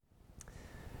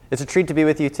It's a treat to be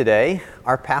with you today.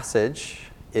 Our passage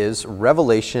is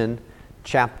Revelation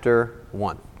chapter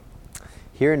 1.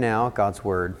 Hear now God's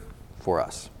word for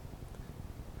us.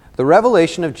 The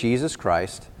revelation of Jesus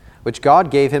Christ, which God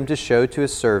gave him to show to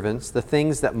his servants the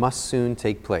things that must soon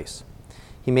take place.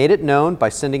 He made it known by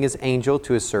sending his angel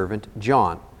to his servant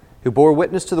John, who bore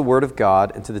witness to the word of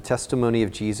God and to the testimony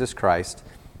of Jesus Christ,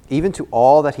 even to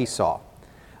all that he saw.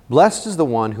 Blessed is the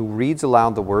one who reads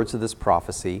aloud the words of this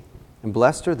prophecy, and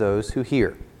blessed are those who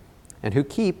hear, and who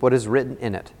keep what is written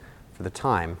in it, for the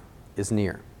time is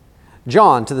near.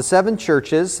 John, to the 7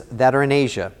 churches that are in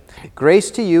Asia, grace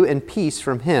to you and peace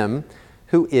from him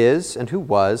who is, and who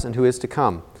was, and who is to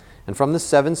come, and from the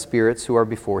 7 spirits who are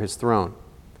before his throne,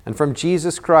 and from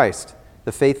Jesus Christ,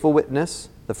 the faithful witness,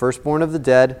 the firstborn of the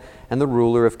dead, and the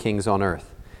ruler of kings on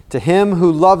earth. To him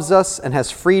who loves us and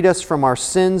has freed us from our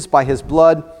sins by his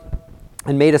blood,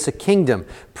 and made us a kingdom,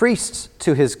 priests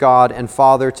to his God and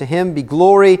Father. To him be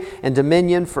glory and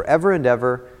dominion forever and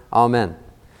ever. Amen.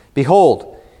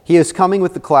 Behold, he is coming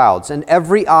with the clouds, and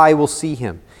every eye will see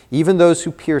him, even those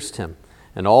who pierced him,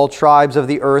 and all tribes of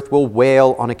the earth will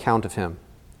wail on account of him.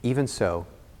 Even so,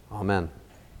 Amen.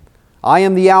 I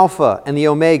am the Alpha and the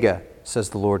Omega,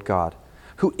 says the Lord God,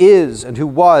 who is and who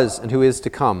was and who is to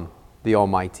come, the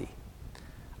Almighty.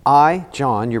 I,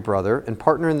 John, your brother, and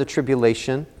partner in the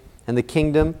tribulation and the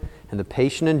kingdom and the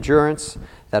patient endurance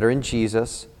that are in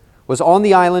Jesus, was on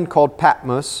the island called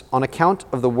Patmos on account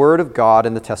of the word of God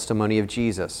and the testimony of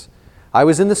Jesus. I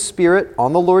was in the Spirit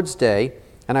on the Lord's day,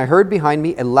 and I heard behind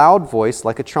me a loud voice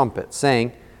like a trumpet,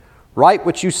 saying, Write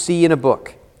what you see in a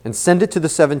book, and send it to the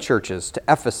 7 churches, to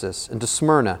Ephesus, and to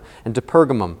Smyrna, and to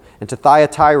Pergamum, and to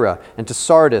Thyatira, and to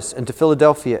Sardis, and to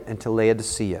Philadelphia, and to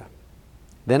Laodicea.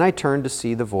 Then I turned to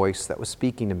see the voice that was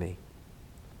speaking to me.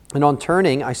 And on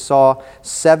turning, I saw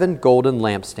 7 golden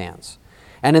lampstands.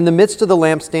 And in the midst of the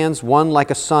lampstands, one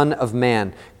like a son of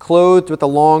man, clothed with a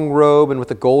long robe and with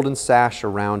a golden sash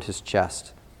around his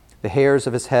chest. The hairs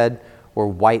of his head were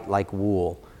white like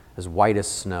wool, as white as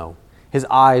snow. His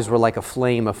eyes were like a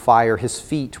flame of fire. His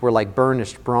feet were like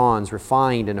burnished bronze,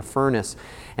 refined in a furnace.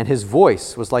 And his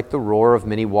voice was like the roar of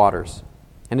many waters.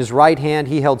 In his right hand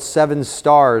he held 7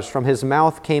 stars. From his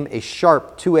mouth came a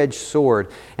sharp 2-edged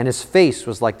sword, and his face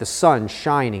was like the sun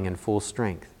shining in full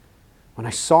strength. When I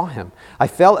saw him, I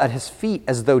fell at his feet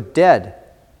as though dead.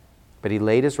 But he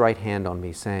laid his right hand on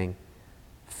me, saying,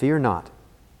 Fear not,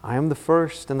 I am the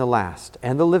first and the last,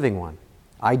 and the living one.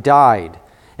 I died,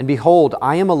 and behold,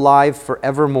 I am alive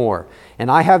forevermore,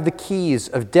 and I have the keys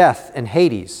of death and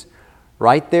Hades.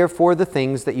 Write therefore the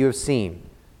things that you have seen,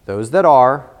 those that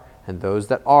are, and those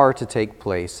that are to take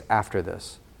place after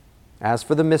this. As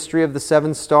for the mystery of the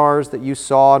 7 stars that you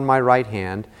saw in my right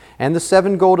hand, and the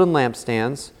 7 golden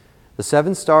lampstands, the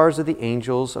 7 stars are the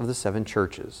angels of the 7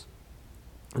 churches,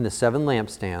 and the 7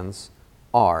 lampstands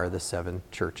are the 7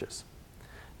 churches.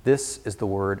 This is the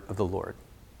word of the Lord.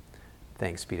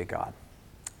 Thanks be to God.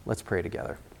 Let's pray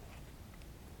together.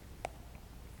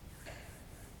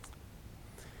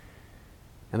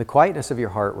 In the quietness of your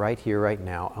heart right here, right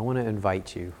now, I want to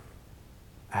invite you,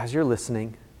 as you're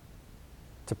listening,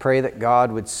 to pray that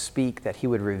God would speak, that he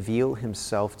would reveal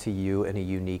himself to you in a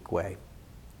unique way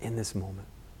in this moment.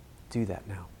 Do that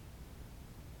now.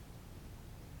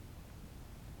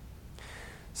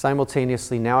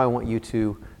 Simultaneously, now I want you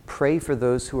to pray for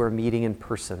those who are meeting in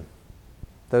person,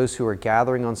 those who are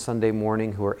gathering on Sunday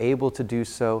morning, who are able to do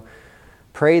so.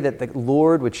 Pray that the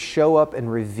Lord would show up and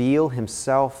reveal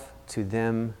himself to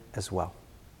them as well.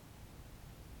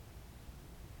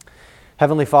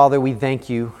 Heavenly Father, we thank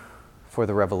you for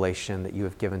the revelation that you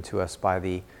have given to us by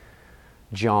the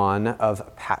John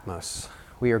of Patmos.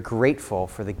 We are grateful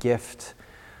for the gift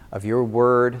of your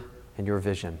word and your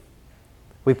vision.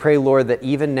 We pray, Lord, that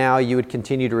even now you would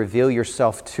continue to reveal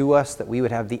yourself to us, that we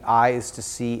would have the eyes to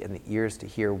see and the ears to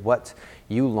hear what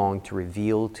you long to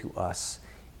reveal to us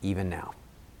even now.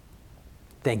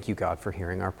 Thank you, God, for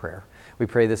hearing our prayer. We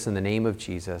pray this in the name of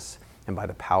Jesus and by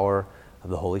the power of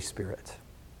the Holy Spirit.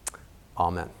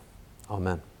 Amen.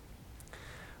 Amen.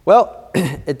 Well,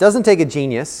 it doesn't take a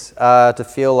genius to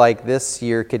feel like this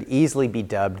year could easily be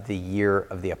dubbed the year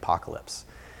of the apocalypse.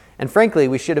 And frankly,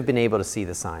 we should have been able to see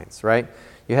the signs, right?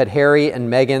 You had Harry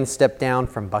and Meghan step down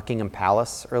from Buckingham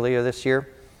Palace earlier this year.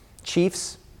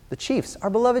 The Chiefs, our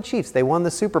beloved Chiefs, they won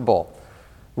the Super Bowl.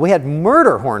 We had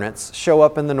murder hornets show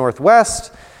up in the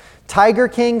Northwest. Tiger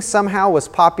King somehow was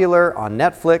popular on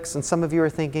Netflix, and some of you are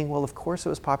thinking, well, of course it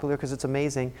was popular because it's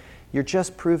amazing. You're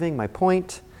just proving my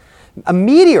point. A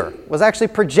meteor was actually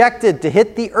projected to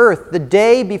hit the earth the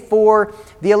day before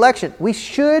the election. We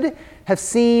should have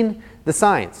seen the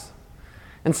signs.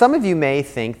 And some of you may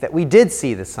think that we did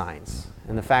see the signs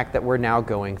and the fact that we're now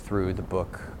going through the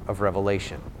book of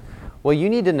Revelation. Well, you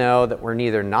need to know that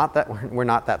we're not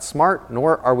that smart,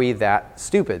 nor are we that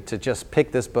stupid to just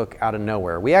pick this book out of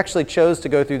nowhere. We actually chose to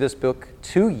go through this book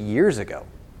 2 years ago.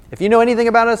 If you know anything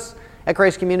about us at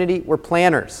Christ Community, we're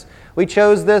planners. We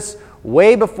chose this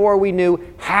way before we knew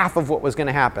half of what was going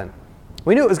to happen.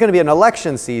 We knew it was going to be an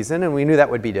election season, and we knew that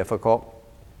would be difficult.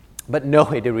 But no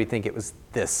way did we think it was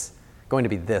going to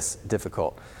be this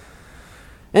difficult.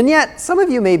 And yet, some of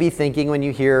you may be thinking when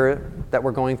you hear that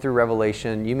we're going through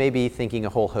Revelation, you may be thinking a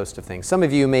whole host of things. Some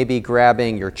of you may be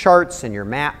grabbing your charts and your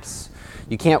maps.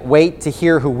 You can't wait to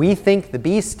hear who we think the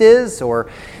beast is, or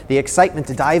the excitement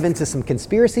to dive into some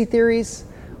conspiracy theories.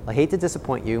 Well, I hate to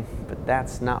disappoint you, but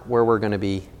that's not where we're going to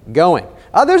be going.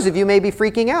 Others of you may be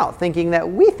freaking out, thinking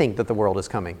that we think that the world is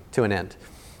coming to an end.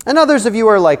 And others of you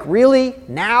are like, really?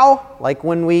 Now? Like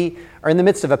when we are in the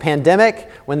midst of a pandemic,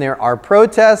 when there are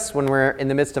protests, when we're in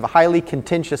the midst of a highly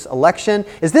contentious election?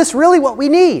 Is this really what we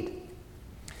need?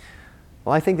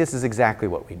 Well, I think this is exactly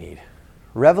what we need.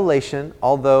 Revelation,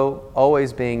 although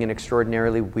always being an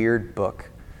extraordinarily weird book,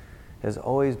 has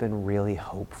always been really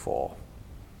hopeful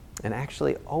and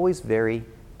actually always very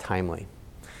timely.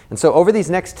 And so over these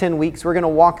next 10 weeks, we're going to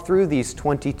walk through these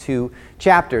 22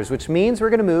 chapters, which means we're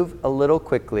going to move a little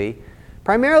quickly,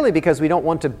 primarily because we don't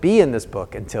want to be in this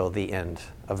book until the end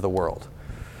of the world.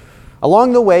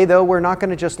 Along the way, though, we're not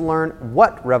going to just learn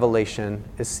what Revelation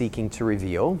is seeking to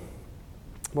reveal,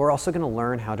 but we're also going to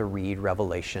learn how to read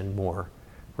Revelation more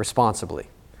responsibly.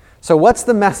 So what's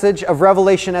the message of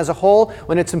Revelation as a whole?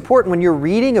 When it's important when you're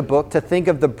reading a book to think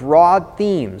of the broad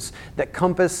themes that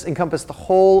encompass the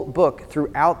whole book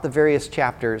throughout the various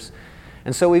chapters.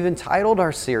 And so we've entitled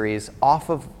our series off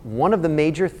of one of the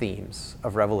major themes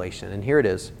of Revelation. And here it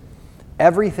is: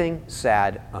 everything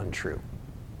sad, untrue.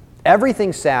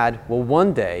 Everything sad will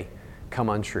one day come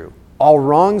untrue. All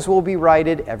wrongs will be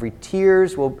righted, every tear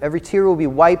will be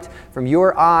wiped from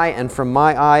your eye and from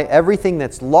my eye. Everything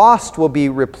that's lost will be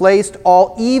replaced.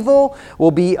 All evil will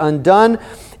be undone.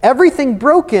 Everything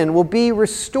broken will be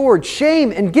restored.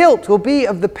 Shame and guilt will be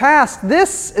of the past.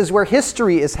 This is where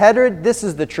history is headed. This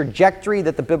is the trajectory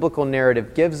that the biblical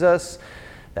narrative gives us,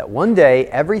 that one day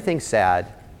everything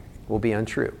sad will be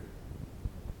untrue.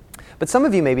 But some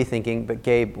of you may be thinking, but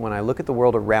Gabe, when I look at the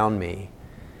world around me,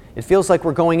 it feels like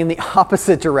we're going in the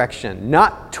opposite direction,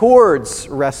 not towards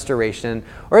restoration,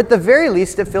 or at the very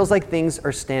least, it feels like things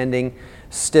are standing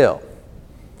still.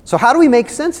 So how do we make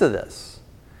sense of this?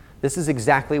 This is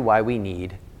exactly why we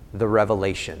need the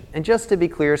revelation. And just to be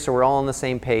clear, so we're all on the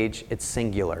same page, it's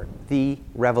singular. The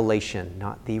revelation,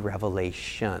 not the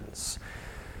revelations.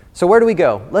 So where do we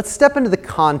go? Let's step into the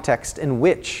context in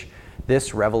which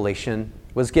this revelation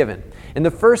was given. In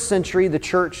the first century, the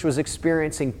church was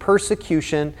experiencing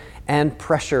persecution and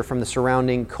pressure from the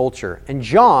surrounding culture. And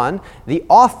John, the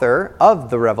author of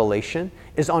the Revelation,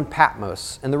 is on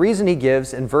Patmos. And the reason he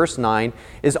gives in verse 9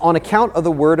 is on account of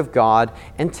the word of God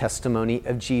and testimony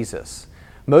of Jesus.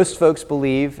 Most folks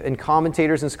believe, and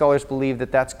commentators and scholars believe,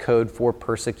 that that's code for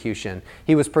persecution.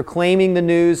 He was proclaiming the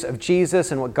news of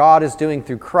Jesus and what God is doing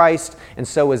through Christ, and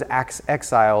so was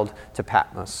exiled to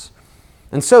Patmos.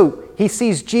 And so he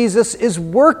sees Jesus is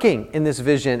working in this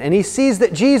vision, and he sees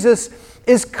that Jesus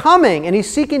is coming, and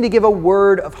he's seeking to give a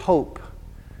word of hope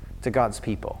to God's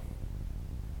people.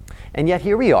 And yet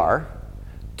here we are,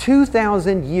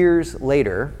 2,000 years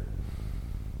later,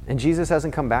 and Jesus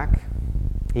hasn't come back.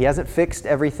 He hasn't fixed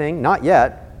everything, not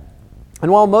yet.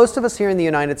 And while most of us here in the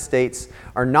United States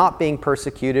are not being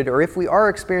persecuted, or if we are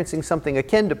experiencing something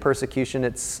akin to persecution,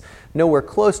 it's nowhere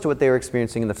close to what they were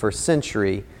experiencing in the first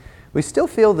century, we still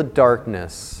feel the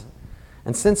darkness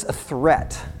and sense a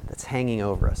threat that's hanging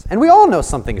over us. And we all know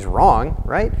something's wrong,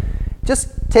 right? Just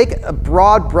take a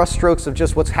broad brushstrokes of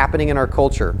just what's happening in our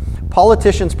culture.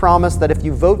 Politicians promise that if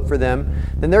you vote for them,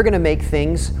 then they're going to make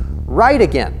things right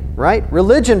again, right?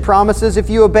 Religion promises if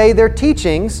you obey their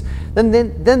teachings,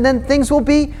 then things will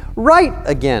be right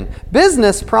again.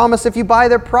 Business promise if you buy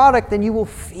their product, then you will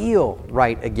feel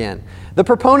right again. The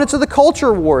proponents of the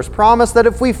culture wars promise that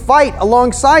if we fight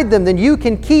alongside them, then you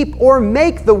can keep or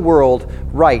make the world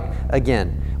right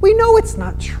again. We know it's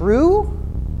not true.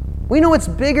 We know it's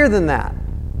bigger than that.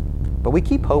 But we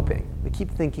keep hoping. We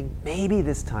keep thinking, maybe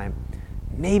this time,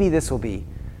 maybe this will be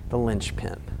the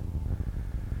linchpin.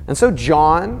 And so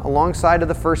John, alongside of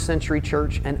the first century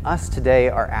church and us today,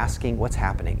 are asking what's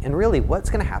happening. And really, what's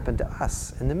going to happen to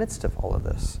us in the midst of all of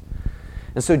this?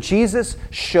 And so Jesus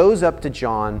shows up to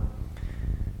John,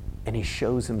 and he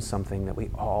shows him something that we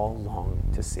all long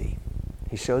to see.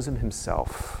 He shows him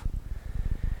himself.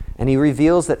 And he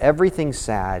reveals that everything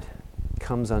sad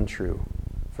comes untrue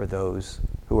for those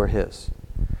who are his.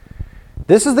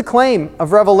 This is the claim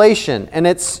of Revelation, and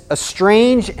it's a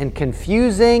strange and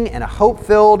confusing and a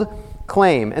hope-filled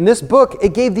claim. And this book,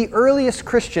 it gave the earliest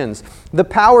Christians the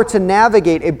power to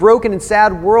navigate a broken and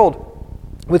sad world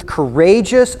with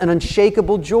courageous and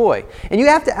unshakable joy. And you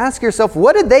have to ask yourself,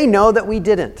 what did they know that we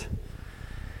didn't?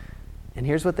 And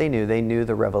here's what they knew. They knew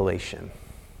the revelation.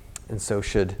 And so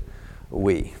should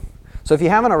we. So if you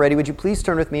haven't already, would you please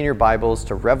turn with me in your Bibles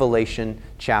to Revelation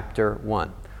chapter 1.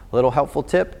 A little helpful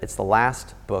tip, it's the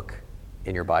last book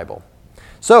in your Bible.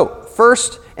 So,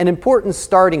 first, an important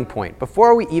starting point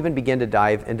before we even begin to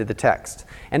dive into the text.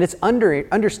 And it's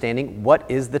understanding what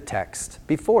is the text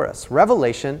before us.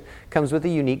 Revelation comes with a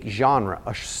unique genre,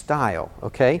 a style,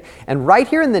 okay? And right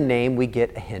here in the name, we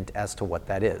get a hint as to what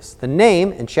that is. The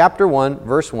name in chapter 1,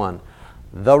 verse 1,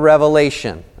 the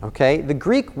revelation, okay? The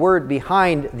Greek word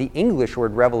behind the English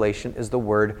word revelation is the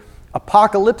word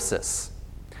apocalypsis.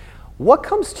 What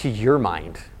comes to your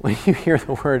mind when you hear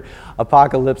the word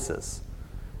apocalypsis?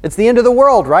 It's the end of the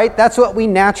world, right? That's what we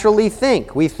naturally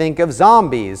think. We think of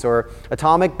zombies or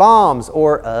atomic bombs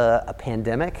or a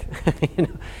pandemic.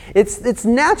 It's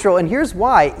natural, and here's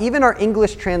why. Even our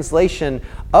English translation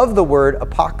of the word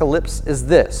apocalypse is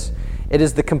this. It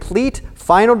is the complete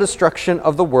final destruction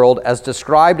of the world as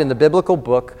described in the biblical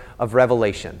book of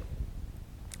Revelation.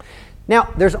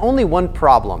 Now, there's only one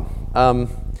problem.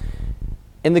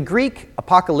 In the Greek,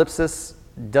 apocalypsis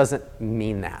doesn't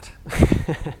mean that.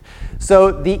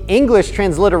 So the English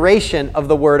transliteration of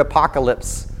the word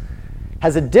apocalypse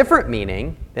has a different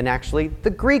meaning than actually the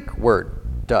Greek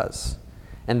word does,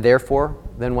 and therefore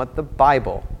than what the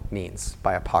Bible means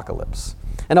by apocalypse.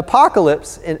 An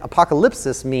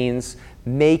apocalypsis means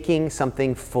making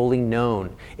something fully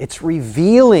known. It's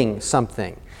revealing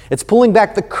something. It's pulling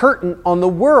back the curtain on the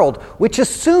world, which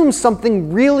assumes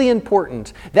something really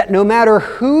important, that no matter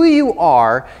who you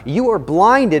are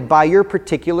blinded by your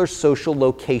particular social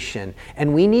location.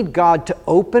 And we need God to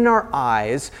open our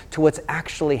eyes to what's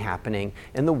actually happening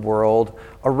in the world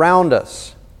around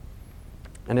us.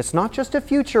 And it's not just a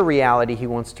future reality he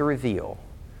wants to reveal,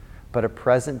 but a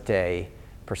present day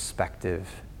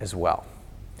perspective as well.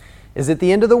 Is it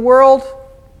the end of the world?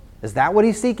 Is that what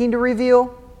he's seeking to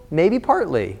reveal? Maybe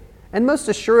partly, and most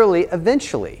assuredly,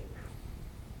 eventually.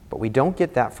 But we don't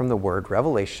get that from the word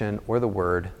revelation or the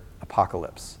word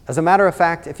apocalypse. As a matter of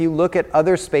fact, if you look at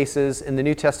other spaces in the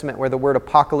New Testament where the word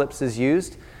apocalypse is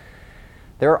used,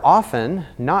 they're often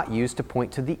not used to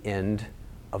point to the end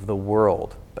of the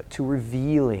world, but to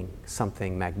revealing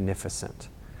something magnificent.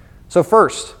 So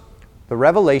first, the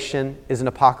revelation is an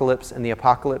apocalypse, and the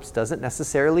apocalypse doesn't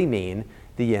necessarily mean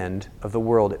the end of the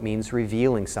world. It means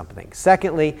revealing something.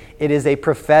 Secondly, it is a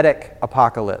prophetic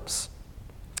apocalypse.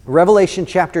 Revelation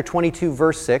chapter 22,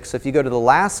 verse 6, if you go to the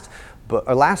last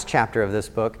chapter of this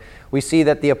book, we see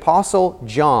that the Apostle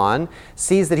John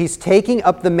sees that he's taking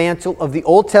up the mantle of the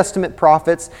Old Testament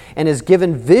prophets and is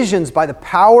given visions by the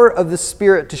power of the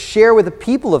Spirit to share with the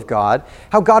people of God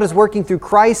how God is working through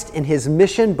Christ in his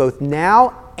mission both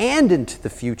now and into the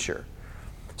future.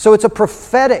 So it's a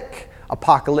prophetic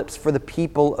apocalypse for the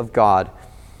people of God.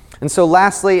 And so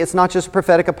lastly, it's not just a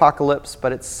prophetic apocalypse,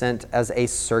 but it's sent as a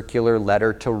circular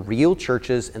letter to real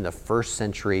churches in the first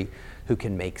century who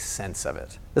can make sense of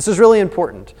it. This is really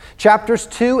important. Chapters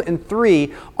 2 and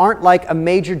 3 aren't like a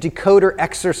major decoder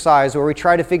exercise where we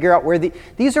try to figure out where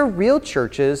these are real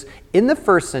churches in the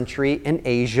first century in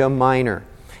Asia Minor.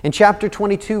 In chapter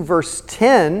 22, verse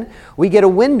 10, we get a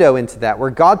window into that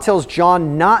where God tells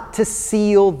John not to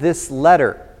seal this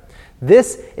letter.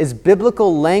 This is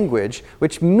biblical language,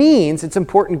 which means it's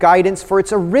important guidance for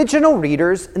its original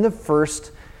readers in the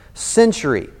first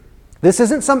century. This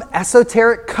isn't some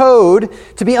esoteric code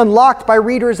to be unlocked by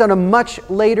readers on a much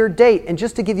later date. And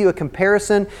just to give you a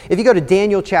comparison, if you go to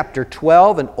Daniel chapter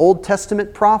 12, an Old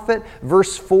Testament prophet,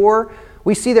 verse 4,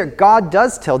 we see that God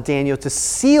does tell Daniel to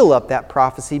seal up that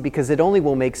prophecy because it only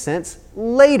will make sense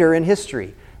later in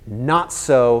history. Not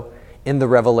so in the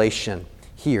Revelation.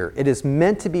 Here, it is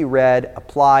meant to be read,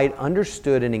 applied,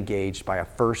 understood, and engaged by a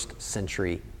first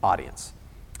century audience.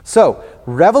 So,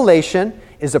 Revelation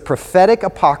is a prophetic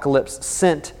apocalypse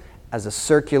sent as a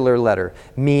circular letter,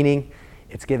 meaning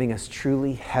it's giving us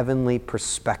truly heavenly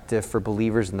perspective for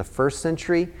believers in the first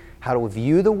century, how to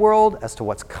view the world as to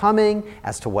what's coming,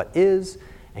 as to what is,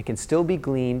 and can still be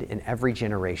gleaned in every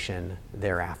generation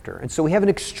thereafter. And so we have an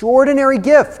extraordinary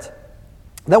gift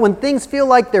that when things feel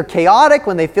like they're chaotic,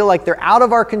 when they feel like they're out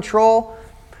of our control,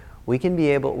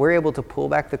 we're able to pull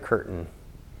back the curtain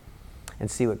and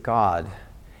see what God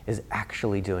is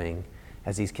actually doing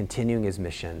as he's continuing his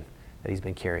mission that he's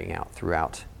been carrying out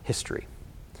throughout history.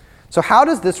 So how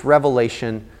does this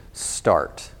revelation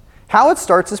start? How it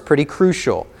starts is pretty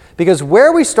crucial, because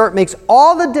where we start makes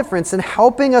all the difference in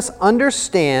helping us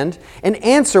understand and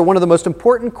answer one of the most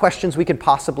important questions we can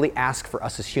possibly ask for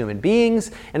us as human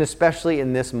beings, and especially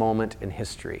in this moment in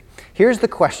history. Here's the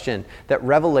question that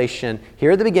Revelation,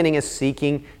 here at the beginning, is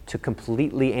seeking to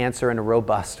completely answer in a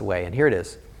robust way. And here it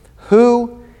is.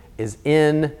 Who is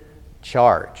in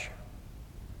charge?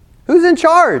 Who's in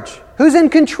charge? Who's in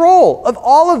control of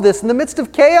all of this in the midst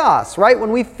of chaos, right?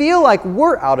 When we feel like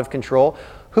we're out of control,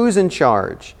 who's in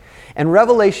charge? And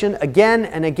Revelation again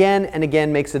and again and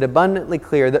again makes it abundantly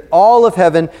clear that all of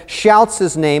heaven shouts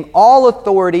his name. All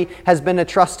authority has been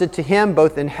entrusted to him,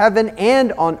 both in heaven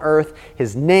and on earth.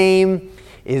 His name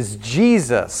is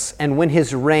Jesus. And when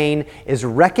his reign is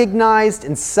recognized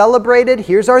and celebrated,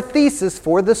 here's our thesis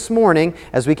for this morning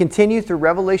as we continue through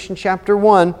Revelation chapter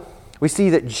 1. We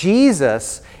see that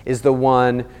Jesus is the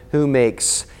one who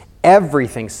makes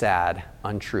everything sad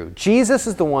untrue. Jesus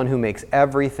is the one who makes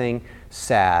everything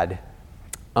sad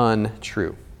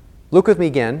untrue. Look with me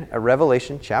again at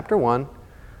Revelation chapter 1,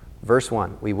 verse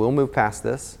 1. We will move past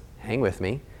this. Hang with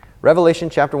me. Revelation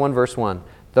chapter 1, verse 1.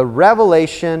 The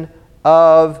revelation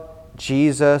of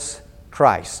Jesus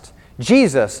Christ.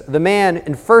 Jesus, the man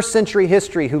in first century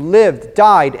history who lived,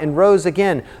 died, and rose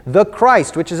again. The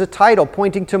Christ, which is a title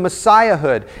pointing to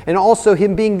Messiahhood, and also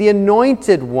him being the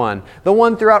anointed one, the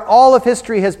one throughout all of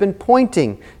history has been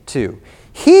pointing to.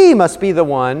 He must be the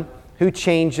one who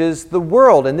changes the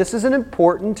world. And this is an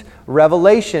important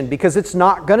revelation because it's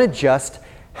not going to just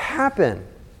happen.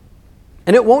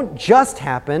 And it won't just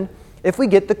happen if we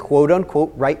get the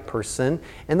quote-unquote right person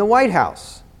in the White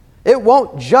House. It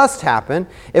won't just happen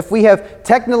if we have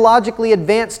technologically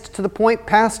advanced to the point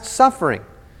past suffering.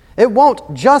 It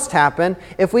won't just happen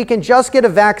if we can just get a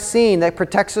vaccine that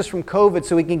protects us from COVID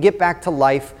so we can get back to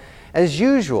life as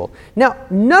usual. Now,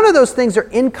 none of those things are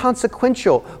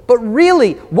inconsequential, but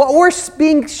really what we're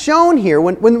being shown here,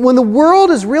 when the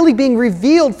world is really being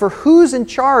revealed for who's in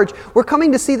charge, we're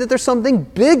coming to see that there's something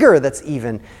bigger that's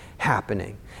even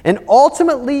happening. And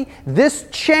ultimately, this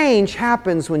change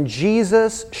happens when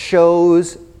Jesus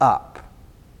shows up.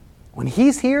 When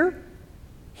he's here,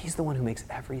 he's the one who makes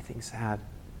everything sad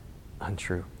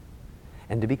untrue.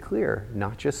 And to be clear,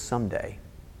 not just someday,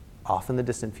 off in the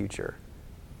distant future,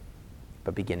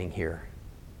 but beginning here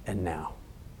and now.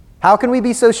 How can we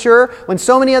be so sure when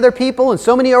so many other people and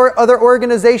so many other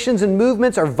organizations and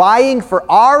movements are vying for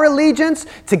our allegiance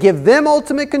to give them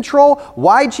ultimate control?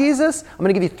 Why Jesus? I'm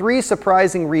going to give you 3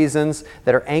 surprising reasons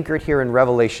that are anchored here in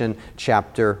Revelation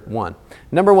chapter 1.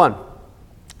 Number 1,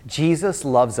 Jesus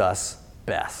loves us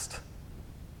best.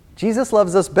 Jesus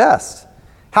loves us best.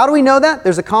 How do we know that?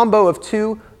 There's a combo of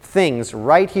 2 things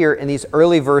right here in these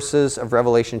early verses of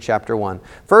Revelation chapter 1.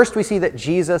 First, we see that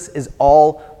Jesus is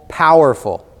all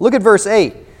powerful. Look at verse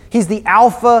 8. He's the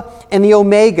Alpha and the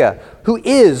Omega, who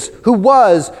is, who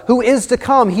was, who is to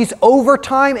come. He's over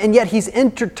time and yet he's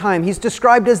entered time. He's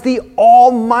described as the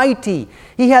Almighty.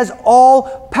 He has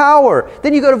all power.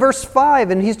 Then you go to verse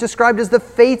 5 and he's described as the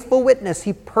faithful witness.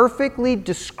 He perfectly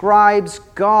describes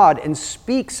God and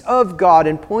speaks of God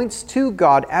and points to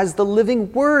God as the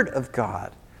living Word of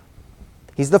God.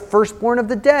 He's the firstborn of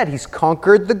the dead. He's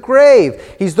conquered the grave.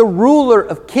 He's the ruler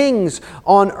of kings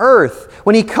on earth.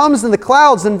 When he comes in the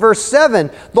clouds in verse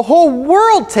 7, the whole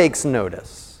world takes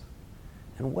notice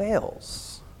and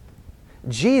wails.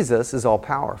 Jesus is all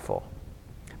powerful.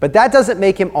 But that doesn't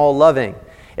make him all loving.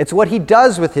 It's what he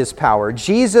does with his power.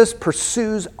 Jesus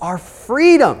pursues our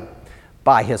freedom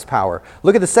by his power.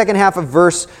 Look at the second half of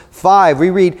verse 5. We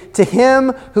read, "To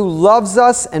him who loves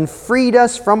us and freed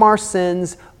us from our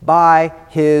sins by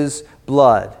his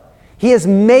blood." He has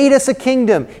made us a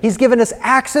kingdom. He's given us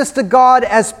access to God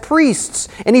as priests.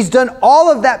 And he's done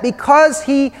all of that because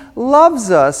he loves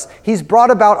us. He's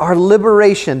brought about our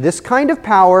liberation. This kind of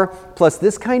power plus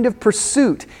this kind of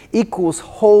pursuit equals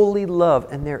holy love.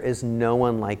 And there is no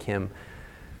one like him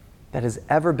that has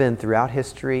ever been throughout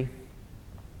history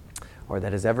or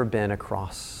that has ever been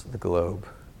across the globe.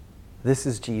 This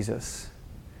is Jesus.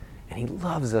 And he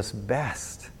loves us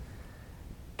best.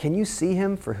 Can you see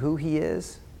him for who he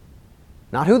is?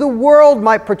 Not who the world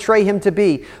might portray him to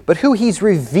be, but who he's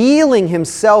revealing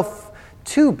himself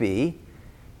to be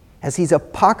as he's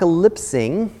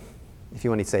apocalypsing, if you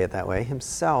want to say it that way,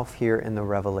 himself here in the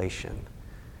Revelation.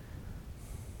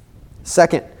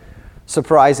 Second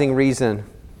surprising reason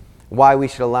why we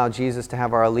should allow Jesus to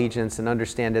have our allegiance and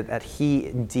understand it, that he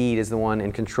indeed is the one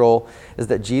in control, is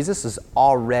that Jesus is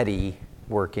already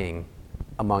working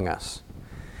among us.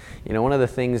 You know, one of the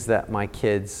things that my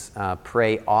kids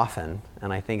pray often,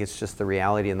 and I think it's just the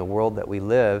reality in the world that we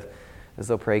live, is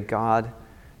they'll pray, God,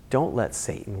 don't let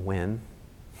Satan win.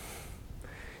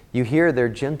 You hear their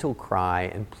gentle cry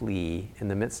and plea in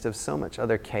the midst of so much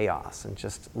other chaos and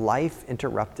just life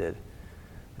interrupted.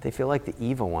 They feel like the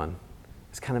evil one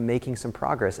is kind of making some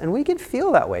progress. And we can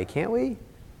feel that way, can't we?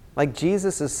 Like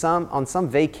Jesus is on some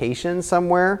vacation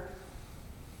somewhere,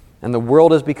 and the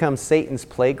world has become Satan's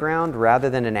playground rather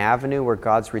than an avenue where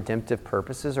God's redemptive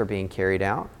purposes are being carried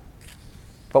out.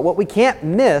 But what we can't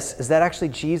miss is that actually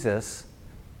Jesus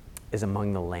is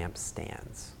among the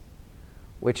lampstands,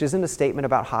 which isn't a statement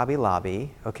about Hobby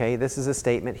Lobby, okay? This is a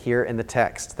statement here in the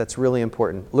text that's really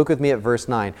important. Look with me at verse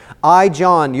 9. I,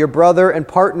 John, your brother and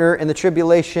partner in the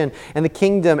tribulation and the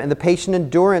kingdom and the patient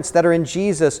endurance that are in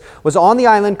Jesus, was on the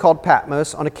island called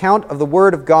Patmos on account of the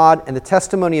word of God and the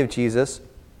testimony of Jesus.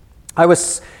 I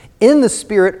was in the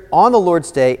Spirit on the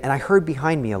Lord's day, and I heard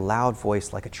behind me a loud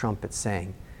voice like a trumpet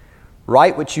saying,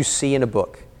 write what you see in a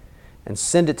book, and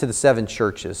send it to the 7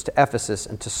 churches, to Ephesus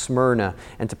and to Smyrna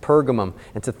and to Pergamum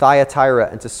and to Thyatira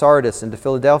and to Sardis and to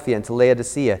Philadelphia and to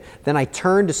Laodicea. Then I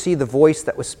turned to see the voice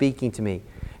that was speaking to me.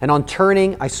 And on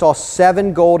turning, I saw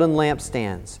 7 golden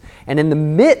lampstands. And in the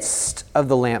midst of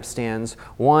the lampstands,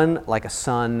 one like a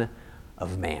son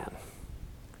of man.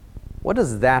 What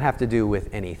does that have to do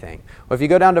with anything? Well, if you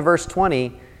go down to verse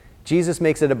 20, Jesus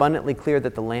makes it abundantly clear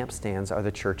that the lampstands are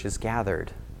the churches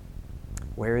gathered.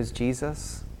 Where is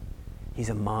Jesus? He's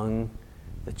among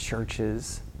the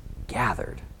churches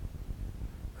gathered.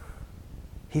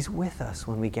 He's with us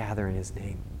when we gather in His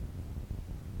name.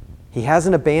 He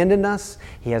hasn't abandoned us.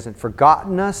 He hasn't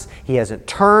forgotten us. He hasn't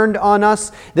turned on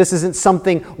us. This isn't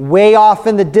something way off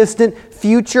in the distant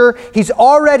future. He's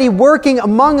already working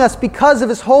among us because of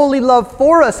His holy love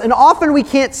for us. And often we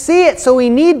can't see it, so we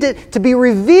need it to be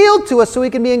revealed to us so we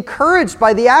can be encouraged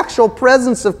by the actual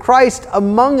presence of Christ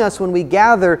among us when we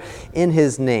gather in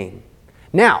His name.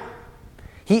 Now,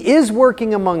 He is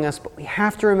working among us, but we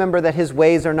have to remember that His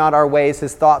ways are not our ways,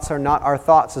 His thoughts are not our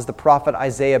thoughts, as the prophet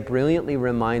Isaiah brilliantly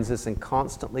reminds us and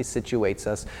constantly situates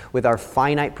us with our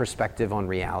finite perspective on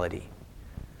reality.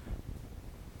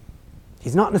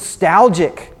 He's not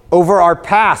nostalgic over our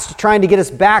past, trying to get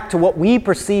us back to what we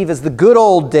perceive as the good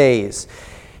old days.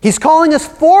 He's calling us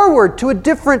forward to a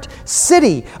different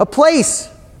city, a place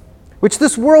which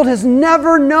this world has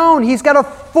never known. He's got a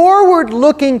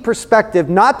forward-looking perspective,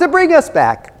 not to bring us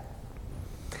back.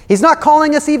 He's not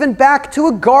calling us even back to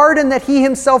a garden that He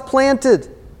Himself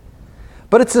planted.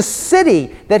 But it's a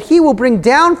city that He will bring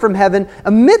down from heaven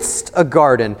amidst a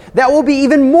garden that will be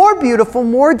even more beautiful,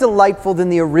 more delightful than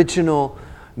the original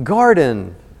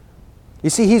garden. You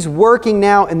see, He's working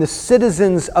now in the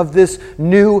citizens of this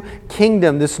new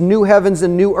kingdom, this new heavens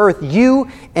and new earth, you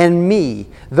and me,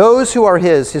 those who are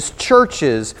His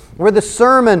churches, where the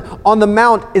Sermon on the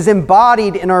Mount is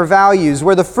embodied in our values,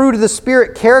 where the fruit of the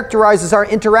Spirit characterizes our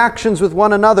interactions with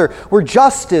one another, where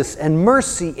justice and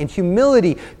mercy and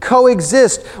humility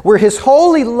coexist, where His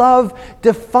holy love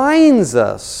defines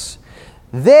us.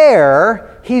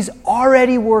 There, He's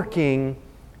already working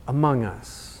among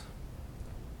us.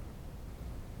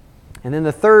 And then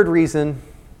the third reason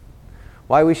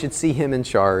why we should see Him in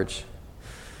charge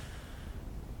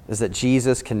is that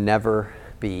Jesus can never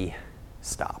be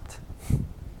stopped.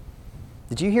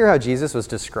 Did you hear how Jesus was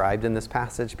described in this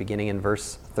passage, beginning in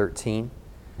verse 13?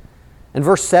 In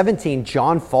verse 17,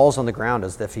 John falls on the ground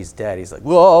as if he's dead. He's like,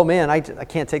 whoa, man, I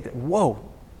can't take that. Whoa.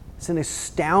 It's an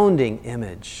astounding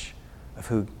image of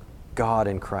who God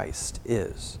in Christ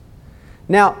is.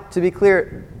 Now, to be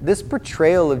clear, this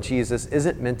portrayal of Jesus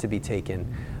isn't meant to be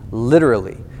taken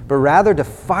literally, but rather to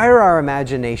fire our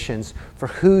imaginations for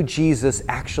who Jesus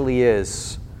actually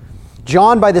is.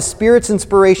 John, by the Spirit's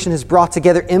inspiration, has brought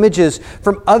together images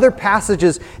from other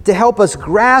passages to help us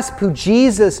grasp who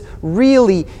Jesus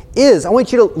really is. I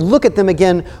want you to look at them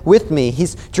again with me.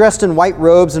 He's dressed in white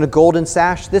robes and a golden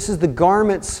sash. This is the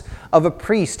garments of a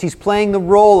priest. He's playing the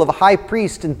role of a high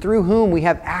priest, and through whom we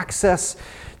have access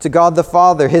to God the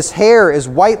Father. His hair is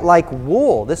white like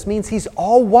wool. This means He's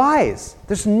all wise.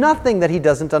 There's nothing that He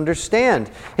doesn't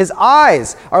understand. His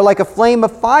eyes are like a flame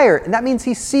of fire, and that means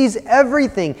He sees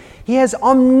everything. He has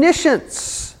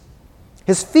omniscience.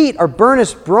 His feet are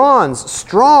burnished bronze,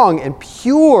 strong and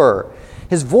pure.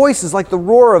 His voice is like the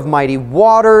roar of mighty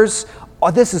waters. Oh,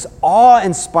 this is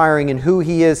awe-inspiring in who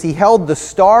He is. He held the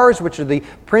stars, which are the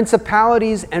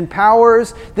principalities and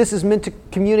powers. This is meant to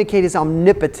communicate His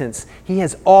omnipotence. He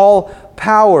has all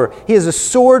power. He has a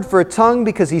sword for a tongue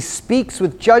because He speaks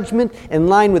with judgment in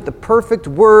line with the perfect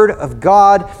word of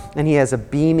God, and He has a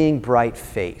beaming bright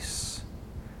face.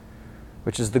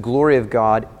 which is the glory of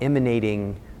God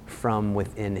emanating from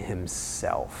within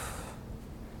himself.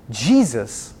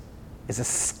 Jesus is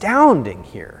astounding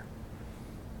here.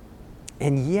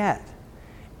 And yet,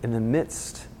 in the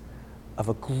midst of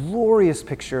a glorious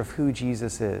picture of who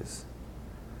Jesus is,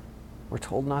 we're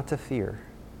told not to fear.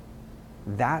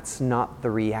 That's not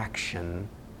the reaction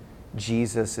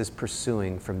Jesus is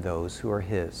pursuing from those who are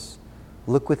his.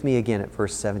 Look with me again at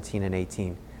verse 17 and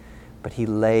 18. But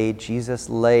Jesus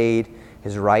laid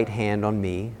his right hand on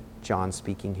me, John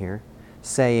speaking here,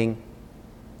 saying,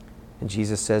 and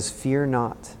Jesus says, fear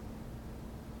not.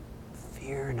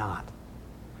 Fear not.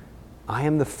 I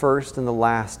am the first and the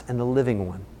last and the living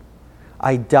one.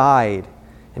 I died,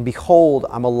 and behold,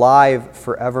 I'm alive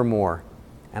forevermore,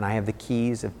 and I have the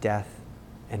keys of death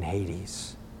and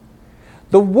Hades.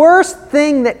 The worst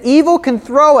thing that evil can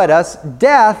throw at us,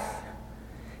 death,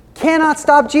 cannot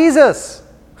stop Jesus.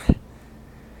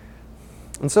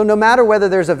 And so no matter whether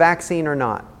there's a vaccine or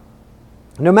not,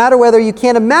 no matter whether you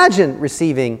can't imagine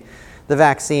receiving the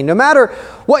vaccine, no matter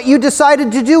what you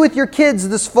decided to do with your kids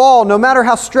this fall, no matter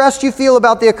how stressed you feel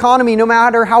about the economy, no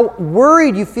matter how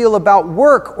worried you feel about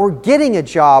work or getting a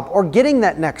job or getting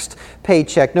that next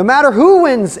paycheck, no matter who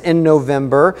wins in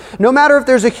November, no matter if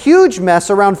there's a huge mess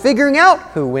around figuring out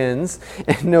who wins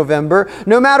in November,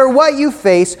 no matter what you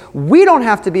face, we don't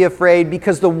have to be afraid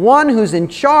because the one who's in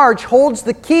charge holds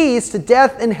the keys to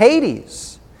death and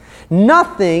Hades.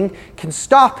 Nothing can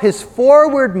stop his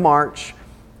forward march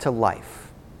to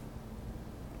life.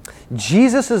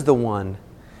 Jesus is the one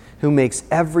who makes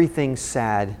everything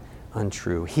sad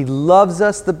untrue. He loves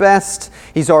us the best.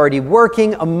 He's already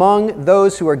working among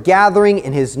those who are gathering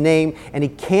in his name, and he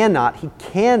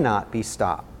cannot be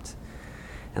stopped.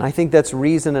 And I think that's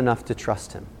reason enough to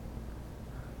trust him.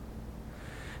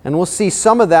 And we'll see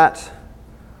some of that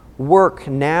work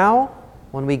now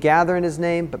when we gather in his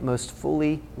name, but most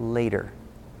fully later.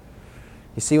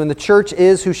 You see, when the church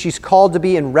is who she's called to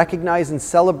be and recognizes and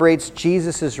celebrates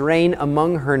Jesus' reign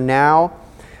among her now,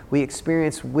 we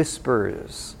experience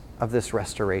whispers of this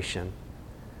restoration,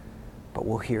 but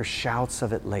we'll hear shouts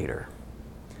of it later.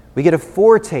 We get a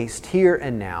foretaste here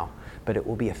and now, but it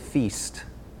will be a feast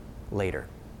later.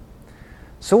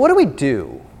 So what do we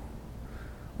do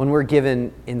when we're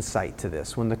given insight to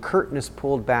this, when the curtain is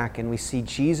pulled back and we see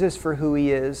Jesus for who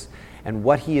he is and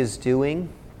what he is doing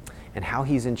and how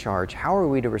he's in charge? How are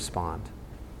we to respond?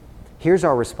 Here's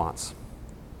our response.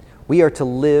 We are to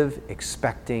live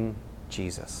expecting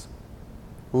Jesus.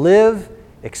 Live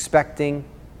expecting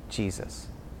Jesus.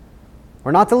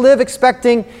 We're not to live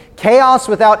expecting chaos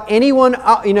without anyone,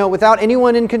 without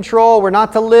anyone in control. We're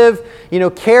not to live,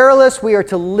 careless. We are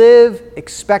to live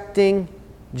expecting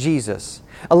Jesus.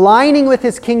 Aligning with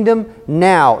his kingdom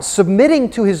now, submitting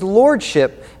to his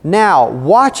lordship now,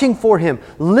 watching for him,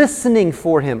 listening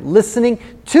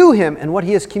to him and what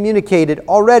he has communicated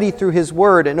already through his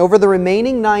word. And over the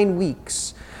remaining 9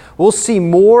 weeks, we'll see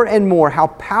more and more how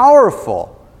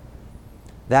powerful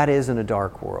that is in a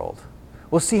dark world.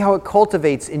 We'll see how it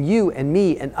cultivates in you and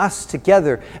me and us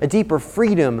together a deeper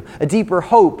freedom, a deeper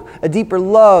hope, a deeper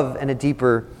love, and a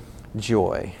deeper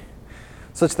joy.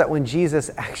 Such that when Jesus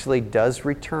actually does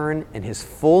return in his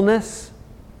fullness,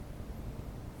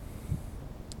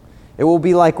 it will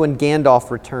be like when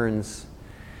Gandalf returns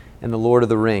in The Lord of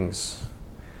the Rings.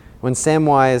 When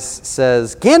Samwise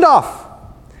says, "Gandalf,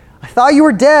 I thought you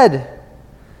were dead,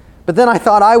 but then I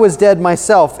thought I was dead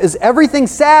myself. Is everything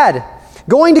sad?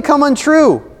 Going to come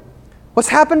untrue? What's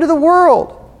happened to the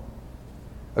world?"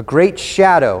 "A great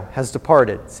shadow has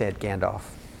departed," said Gandalf.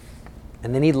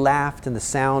 And then he laughed, and the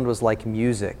sound was like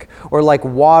music, or like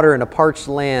water in a parched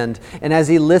land. And as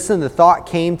he listened, the thought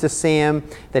came to Sam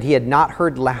that he had not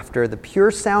heard laughter, the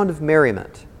pure sound of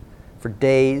merriment, for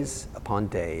days upon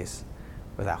days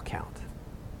without count.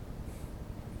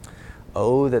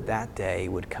 Oh, that that day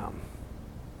would come.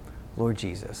 Lord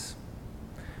Jesus,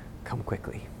 come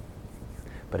quickly.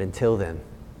 But until then,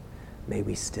 may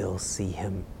we still see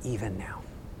him even now.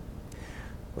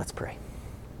 Let's pray.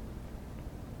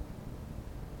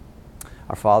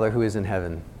 Our Father who is in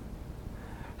heaven,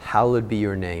 hallowed be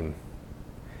your name.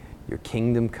 Your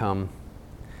kingdom come,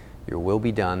 your will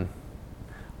be done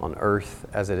on earth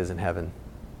as it is in heaven.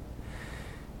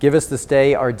 Give us this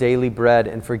day our daily bread,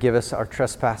 and forgive us our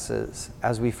trespasses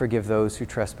as we forgive those who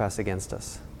trespass against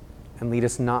us. And lead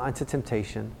us not into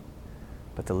temptation,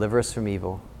 but deliver us from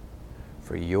evil.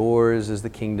 For yours is the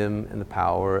kingdom and the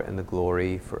power and the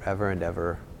glory forever and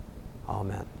ever.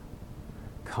 Amen.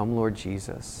 Come, Lord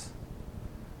Jesus.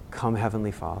 Come,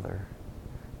 Heavenly Father.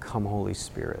 Come, Holy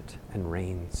Spirit, and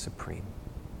reign supreme.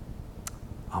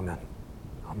 Amen.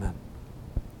 Amen.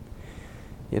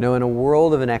 You know, in a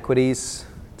world of inequities,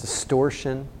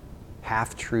 distortion,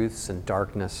 half-truths, and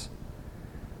darkness,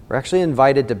 we're actually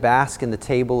invited to bask in the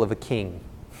table of a king.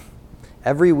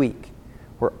 Every week,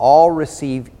 where all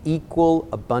receive equal,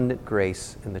 abundant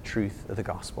grace in the truth of the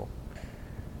gospel.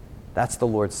 That's the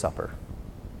Lord's Supper.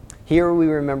 Here we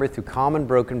remember through common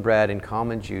broken bread and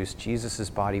common juice, Jesus'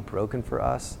 body broken for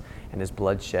us and his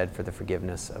blood shed for the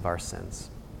forgiveness of our sins.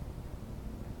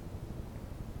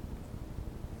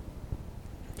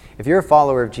 If you're a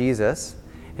follower of Jesus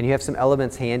and you have some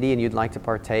elements handy and you'd like to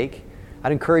partake,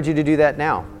 I'd encourage you to do that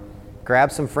now.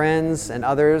 Grab some friends and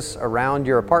others around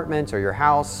your apartment or your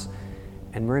house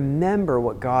and remember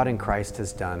what God in Christ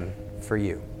has done for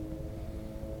you.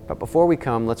 But before we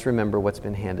come, let's remember what's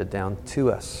been handed down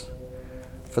to us.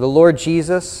 For the Lord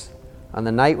Jesus, on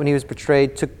the night when he was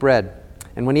betrayed, took bread,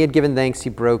 and when he had given thanks, he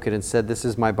broke it and said, "This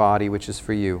is my body, which is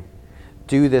for you.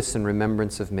 Do this in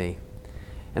remembrance of me."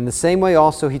 In the same way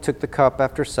also he took the cup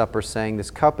after supper, saying,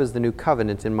 "This cup is the new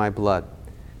covenant in my blood.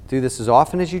 Do this as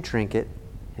often as you drink it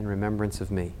in remembrance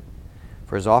of me.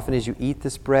 For as often as you eat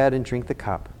this bread and drink the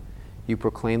cup, you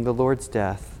proclaim the Lord's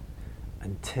death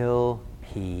until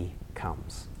he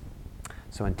comes."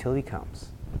 So until he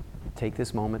comes, take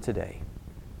this moment today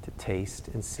to taste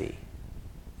and see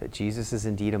that Jesus is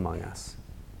indeed among us,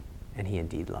 and he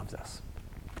indeed loves us.